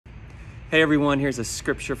Hey everyone, here's a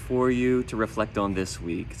scripture for you to reflect on this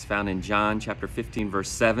week. It's found in John chapter 15, verse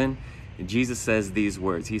 7. And Jesus says these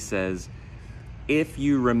words. He says, "If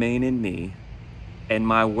you remain in me and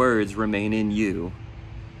my words remain in you,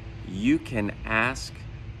 you can ask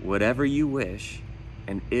whatever you wish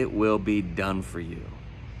and it will be done for you."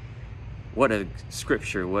 What a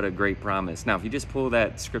scripture, what a great promise. Now, if you just pull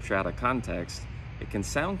that scripture out of context, it can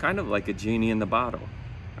sound kind of like a genie in the bottle.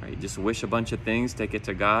 All right, you just wish a bunch of things, take it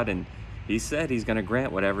to God, and He said He's going to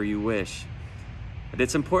grant whatever you wish. But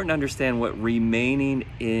it's important to understand what remaining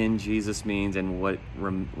in Jesus means and what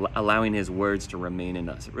allowing His words to remain in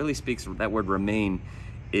us. It really speaks, that word remain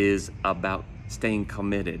is about staying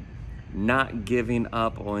committed, not giving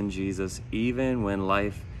up on Jesus even when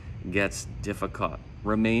life gets difficult,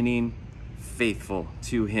 remaining faithful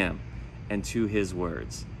to Him and to His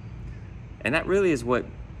words. And that really is what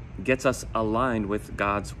gets us aligned with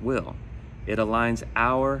God's will. It aligns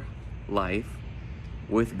our life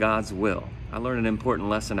with God's will. I learned an important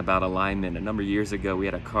lesson about alignment. A number of years ago, we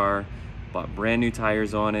had a car, bought brand new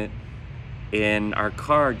tires on it, and our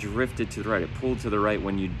car drifted to the right. It pulled to the right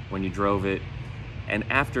when you drove it. And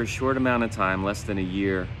after a short amount of time, less than a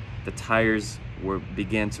year, the tires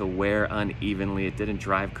began to wear unevenly. It didn't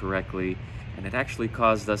drive correctly, and it actually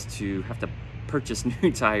caused us to have to purchase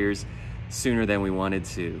new tires sooner than we wanted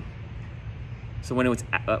to. So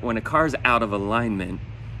when a car's out of alignment,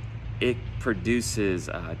 it produces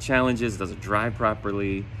challenges, doesn't drive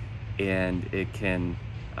properly, and it can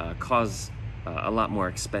cause a lot more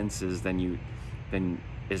expenses than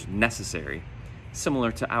is necessary.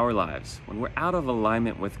 Similar to our lives. When we're out of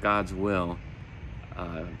alignment with God's will,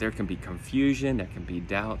 there can be confusion, there can be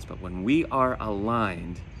doubts, but when we are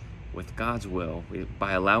aligned with God's will,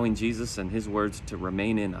 by allowing Jesus and His words to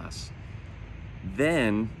remain in us,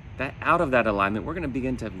 then out of that alignment, we're going to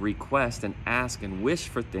begin to request and ask and wish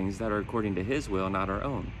for things that are according to His will, not our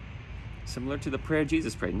own. Similar to the prayer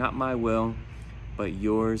Jesus prayed, "Not my will, but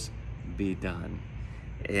yours be done."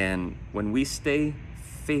 And when we stay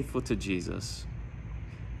faithful to Jesus,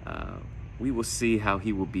 we will see how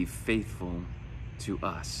He will be faithful to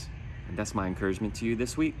us. And that's my encouragement to you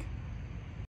this week.